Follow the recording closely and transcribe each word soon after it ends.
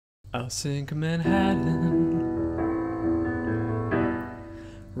I'll sink Manhattan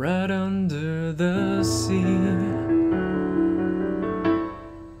right under the sea.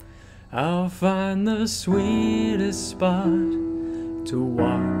 I'll find the sweetest spot to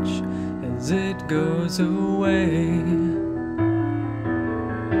watch as it goes away.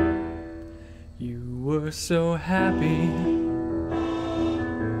 You were so happy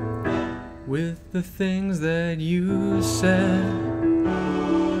with the things that you said,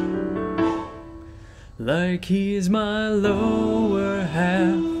 like he's my lower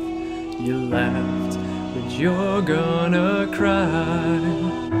half. You laughed, but you're gonna cry.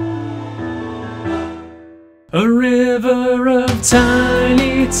 A river of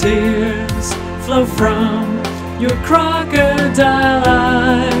tiny tears flow from your crocodile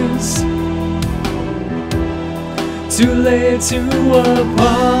eyes. Too late to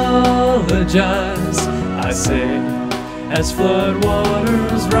apologize, I say, as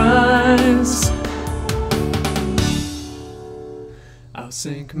floodwaters rise. I'll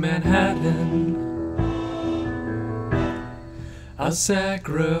sink Manhattan, I'll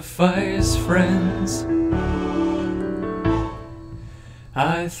sacrifice friends.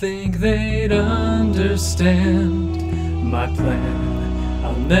 I think they'd understand my plan,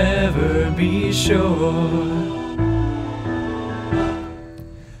 I'll never be sure.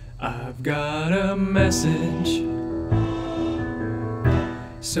 I've got a message,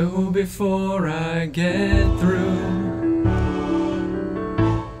 so before I get through,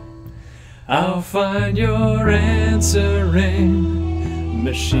 I'll find your answering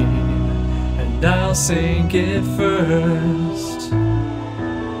machine and I'll sink it first.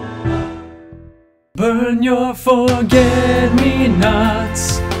 Burn your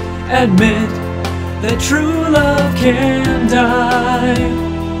forget-me-nots, admit that true love can die.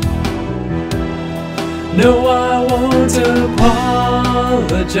 No, I won't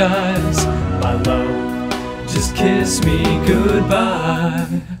apologize, my love, just kiss me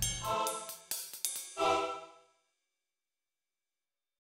goodbye.